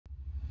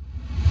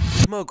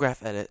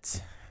Mograph edits.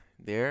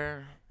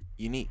 They're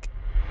unique.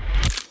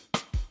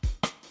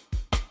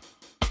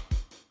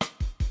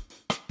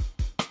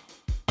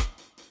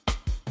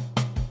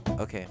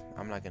 Okay,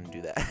 I'm not gonna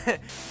do that.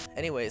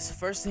 Anyways,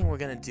 first thing we're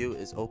gonna do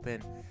is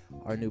open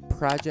our new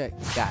project.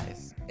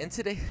 Guys, and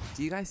today,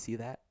 do you guys see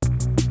that?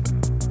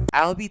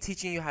 I'll be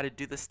teaching you how to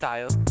do the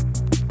style.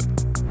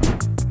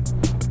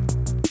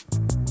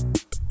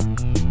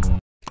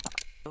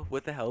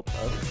 With the help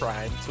of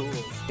Prime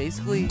Tools.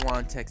 Basically,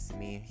 Juan texted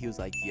me, he was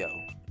like, yo,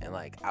 and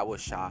like, I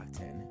was shocked,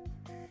 and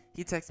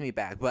he texted me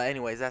back. But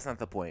anyways, that's not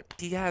the point.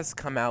 He has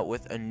come out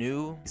with a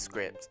new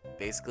script.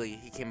 Basically,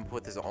 he came up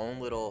with his own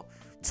little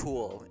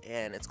tool,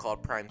 and it's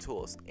called Prime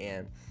Tools.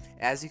 And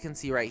as you can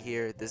see right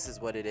here, this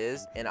is what it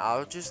is, and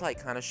I'll just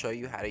like kind of show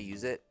you how to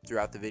use it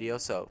throughout the video.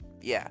 So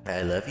yeah,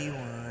 I love you,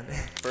 Juan.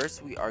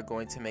 First, we are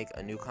going to make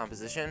a new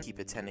composition.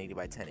 Keep it 1080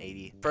 by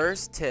 1080.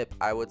 First tip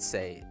I would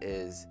say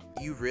is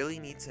you really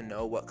need to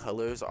know what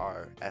colors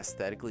are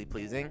aesthetically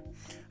pleasing.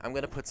 I'm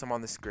gonna put some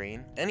on the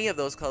screen. Any of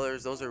those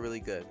colors, those are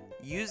really good.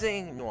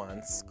 Using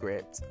Juan's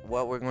script,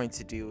 what we're going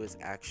to do is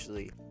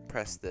actually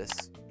press this,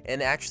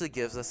 and it actually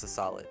gives us a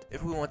solid.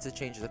 If we want to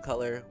change the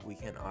color, we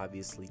can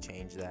obviously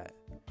change that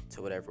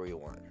to whatever we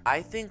want.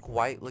 I think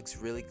white looks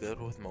really good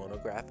with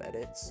monograph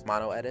edits.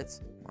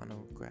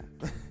 Monograph.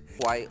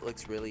 White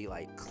looks really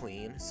like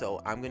clean,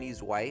 so I'm gonna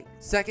use white.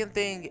 Second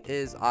thing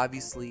is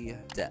obviously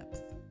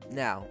depth.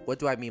 Now, what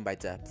do I mean by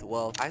depth?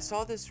 Well, I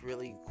saw this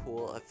really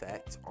cool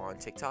effect on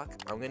TikTok.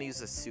 I'm gonna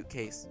use a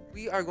suitcase.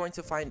 We are going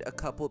to find a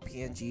couple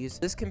PNGs.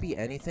 This can be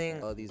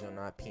anything. Oh, these are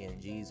not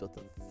PNGs, what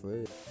the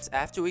frick?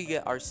 After we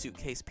get our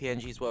suitcase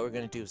PNGs, what we're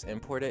gonna do is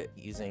import it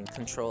using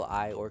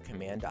Control-I or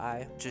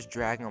Command-I. Just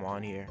drag them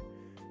on here.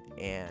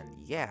 And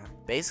yeah,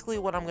 basically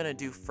what I'm gonna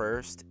do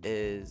first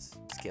is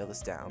scale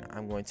this down.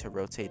 I'm going to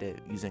rotate it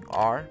using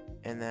R,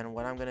 and then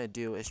what I'm gonna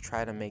do is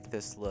try to make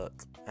this look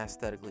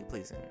aesthetically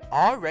pleasing.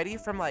 Already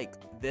from like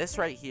this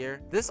right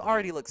here, this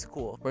already looks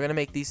cool. We're gonna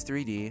make these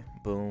 3D.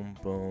 Boom,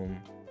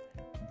 boom,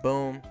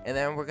 boom. And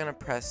then we're gonna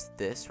press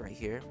this right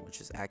here,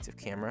 which is active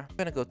camera. I'm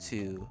gonna go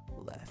to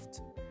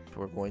left.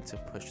 We're going to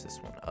push this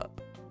one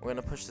up. We're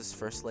gonna push this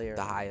first layer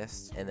the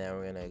highest, and then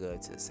we're gonna go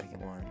to the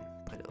second one,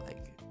 put it like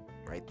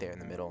right there in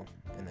the middle,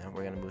 and then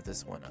we're gonna move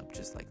this one up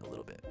just like a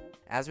little bit.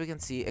 As we can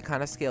see, it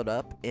kind of scaled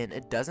up, and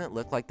it doesn't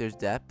look like there's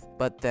depth,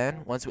 but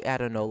then once we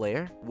add a no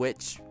layer,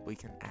 which we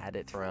can add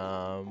it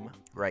from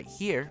right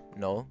here,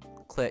 no,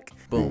 click,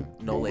 boom,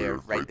 no layer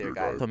right there,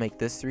 guys. So make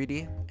this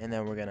 3D, and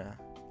then we're gonna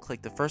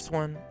click the first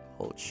one,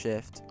 hold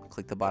shift,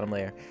 click the bottom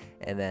layer,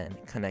 and then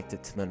connect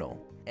it to the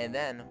null. And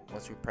then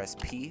once we press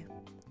P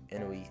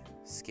and we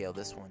scale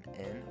this one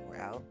in or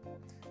out,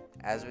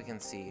 as we can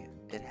see,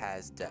 it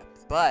has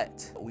depth,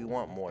 but we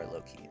want more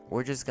low-key.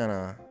 We're just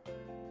gonna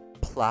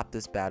plop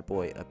this bad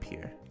boy up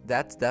here.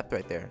 That's depth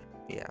right there.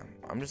 Yeah,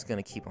 I'm just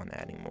gonna keep on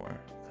adding more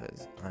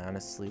because I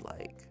honestly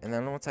like. And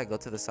then once I go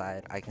to the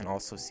side, I can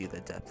also see the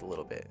depth a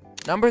little bit.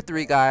 Number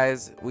 3,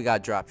 guys, we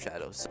got drop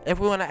shadows. If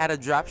we want to add a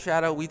drop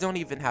shadow, we don't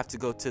even have to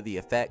go to the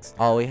effects.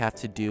 All we have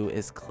to do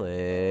is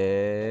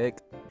click.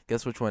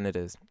 Guess which one it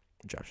is?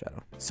 Drop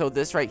shadow. So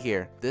this right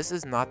here, this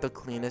is not the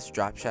cleanest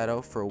drop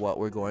shadow for what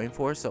we're going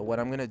for. So what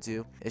I'm gonna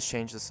do is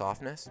change the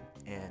softness,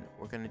 and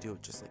we're gonna do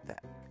it just like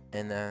that.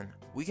 And then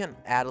we can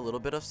add a little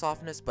bit of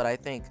softness, but I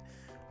think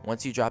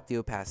once you drop the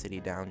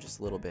opacity down just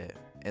a little bit,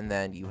 and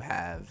then you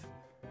have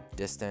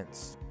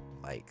distance,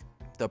 like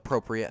the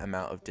appropriate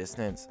amount of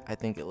distance, I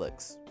think it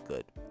looks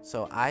good.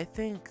 So I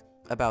think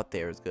about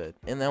there is good.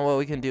 And then what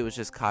we can do is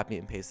just copy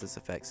and paste this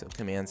effect. So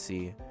Command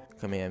C,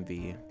 Command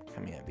V,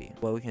 Command B.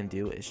 What we can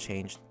do is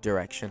change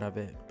direction of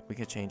it. We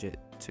can change it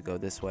to go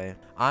this way.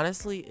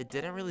 Honestly, it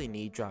didn't really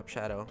need drop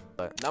shadow.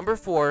 But number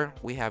 4,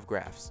 we have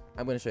graphs.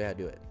 I'm going to show you how to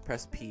do it.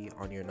 Press P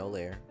on your no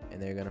layer,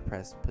 and then you're going to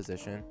press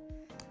position,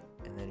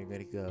 and then you're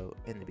going to go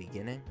in the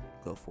beginning,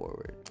 go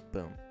forward.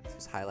 Boom.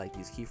 Just highlight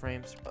these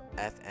keyframes.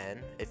 FN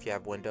if you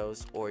have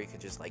Windows, or you can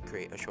just like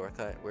create a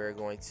shortcut. We're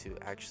going to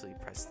actually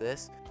press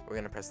this. We're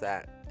going to press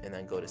that, and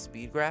then go to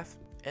speed graph,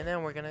 and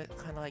then we're going to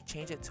kind of like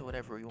change it to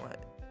whatever we want.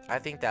 I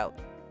think that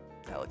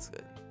looks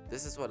good.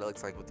 This is what it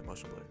looks like with the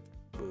motion blur.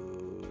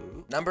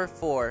 Boo. Number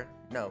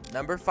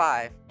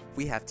 5,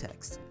 we have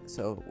text.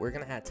 So we're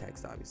gonna add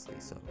text, obviously.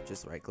 So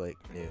just right click,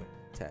 new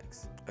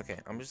text. Okay,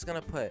 I'm just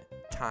gonna put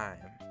time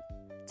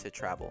to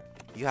travel.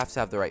 You have to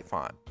have the right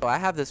font. So I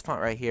have this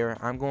font right here.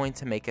 I'm going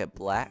to make it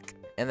black.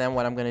 And then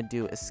what I'm gonna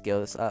do is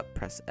scale this up,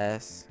 press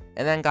S.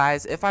 And then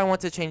guys, if I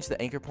want to change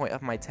the anchor point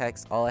of my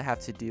text, all I have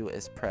to do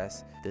is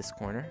press this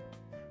corner,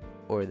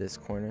 or this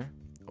corner,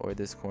 or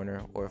this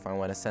corner, or if I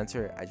want to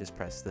center, I just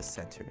press the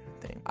center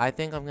thing. I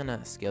think I'm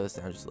gonna scale this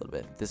down just a little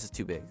bit. This is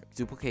too big.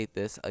 Duplicate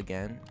this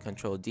again,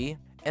 Control D.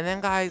 And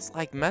then guys,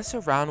 like mess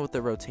around with the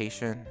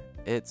rotation.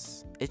 It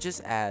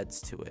just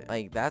adds to it.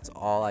 Like that's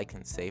all I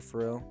can say for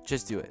real.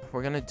 Just do it.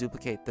 We're gonna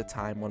duplicate the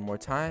time one more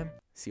time.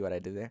 See what I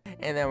did there?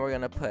 And then we're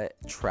gonna put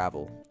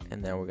travel,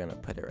 and then we're gonna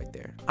put it right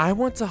there. I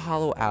want to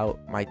hollow out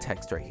my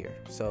text right here.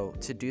 So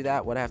to do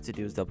that, what I have to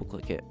do is double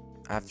click it.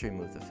 I have to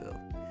remove the fill.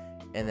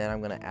 And then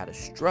I'm gonna add a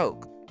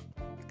stroke.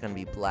 gonna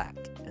be black,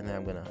 and then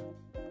I'm gonna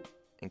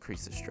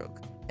increase the stroke.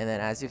 And then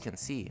as you can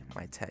see,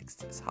 my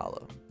text is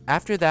hollow.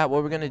 After that,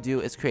 what we're gonna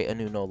do is create a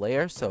new null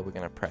layer. So we're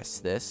gonna press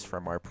this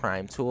from our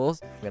prime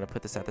tools. We're gonna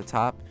put this at the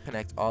top,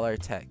 connect all our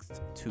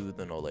text to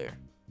the null layer.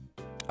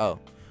 Oh,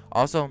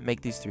 also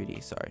make these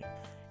 3D, sorry.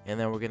 And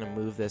then we're gonna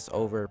move this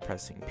over,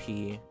 pressing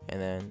P, and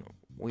then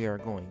we are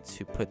going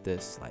to put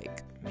this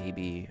like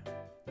maybe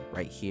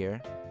right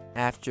here.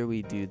 After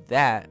we do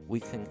that, we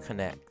can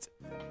connect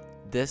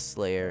this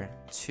layer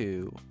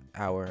to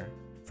our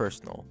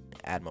first null.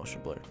 Add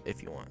motion blur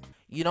if you want.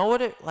 You know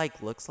what it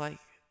like looks like?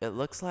 It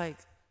looks like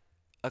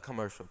a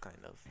commercial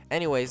kind of.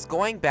 Anyways,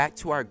 going back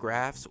to our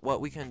graphs,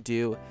 what we can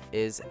do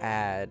is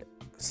add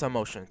some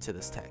motion to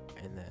this text,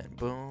 and then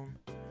boom.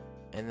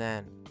 And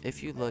then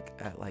if you look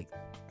at like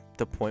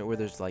the point where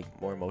there's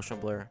like more motion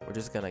blur, we're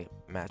just gonna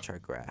match our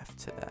graph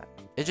to that.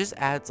 It just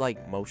adds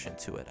like motion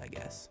to it, I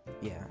guess.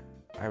 Yeah,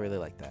 I really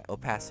like that.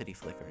 Opacity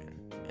flickering,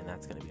 and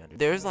that's gonna be under.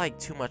 There's like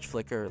too much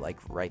flicker like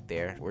right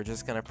there. We're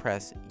just gonna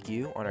press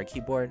U on our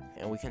keyboard,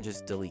 and we can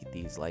just delete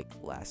these like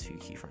last few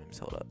keyframes.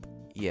 Hold up.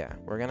 Yeah,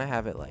 we're gonna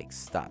have it like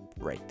stop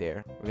right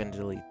there. We're gonna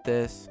delete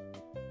this,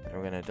 and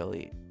we're gonna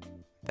delete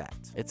that.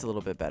 It's a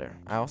little bit better.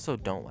 I also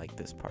don't like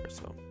this part,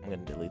 so I'm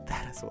gonna delete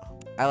that as well.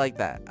 I like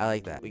that. I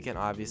like that. We can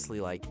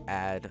obviously like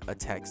add a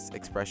text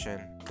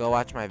expression. Go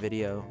watch my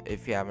video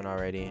if you haven't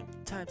already.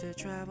 Time to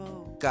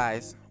travel.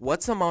 Guys,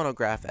 what's a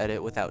monograph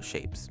edit without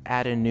shapes?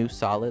 Add a new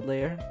solid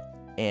layer,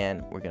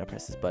 and we're gonna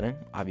press this button,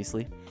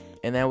 obviously.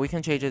 And then we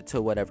can change it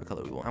to whatever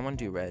color we want. I'm gonna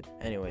do red.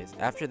 Anyways,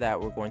 after that,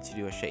 we're going to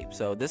do a shape.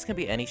 So this can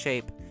be any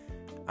shape.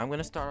 I'm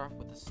gonna start off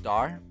with a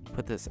star.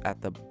 Put this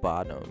at the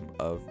bottom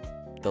of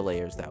the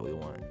layers that we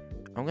want.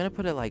 I'm gonna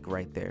put it like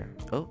right there.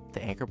 Oh,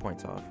 the anchor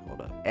point's off.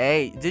 Hold up.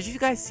 Hey, did you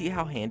guys see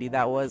how handy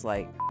that was?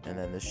 Like, and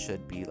then this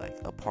should be like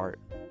a part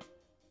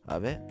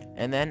of it.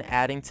 And then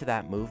adding to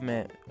that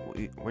movement,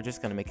 we're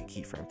just gonna make a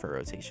keyframe for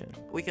rotation.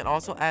 We can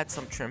also add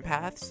some trim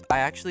paths. I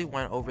actually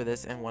went over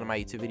this in one of my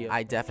YouTube videos.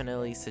 I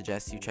definitely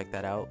suggest you check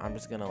that out. I'm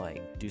just gonna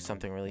like do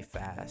something really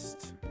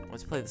fast.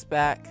 Let's play this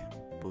back.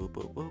 Boo,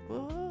 boo, boo,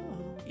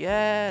 boo.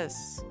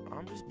 Yes,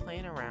 I'm just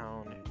playing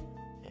around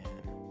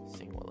and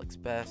seeing what looks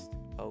best.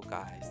 Oh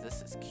guys,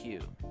 this is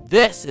cute.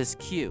 This is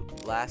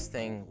cute. Last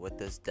thing with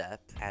this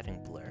depth,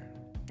 adding blur.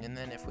 And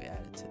then if we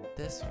add it to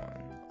this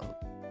one, oh,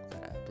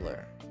 gotta add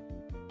blur.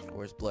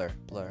 Where's blur?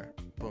 Blur.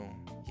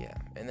 Boom. Yeah.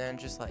 And then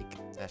just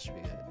like, that should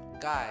be good.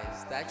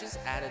 Guys, that just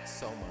added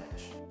so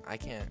much. I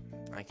can't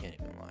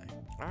even lie.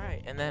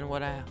 Alright, and then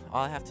all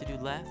I have to do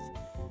left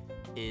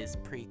is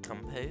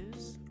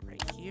pre-compose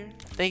right here.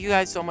 Thank you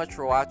guys so much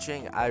for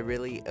watching. I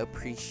really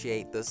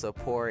appreciate the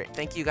support.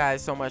 Thank you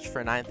guys so much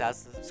for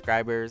 9,000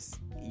 subscribers.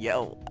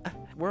 Yo,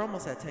 we're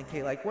almost at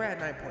 10K. Like, we're at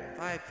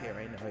 9.5K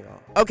right now,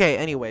 y'all. Okay,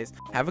 anyways,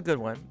 have a good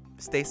one.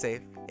 Stay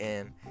safe,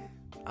 and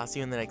I'll see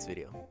you in the next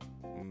video.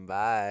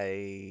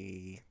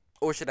 Bye.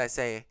 Or should I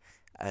say,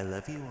 I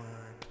love you, Juan.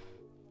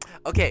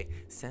 Okay,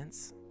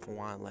 since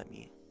Juan let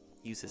me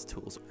use his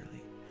tools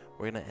early,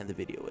 we're gonna end the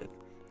video with,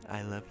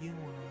 I love you,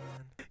 Juan.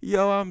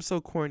 Yo, I'm so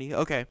corny.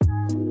 Okay.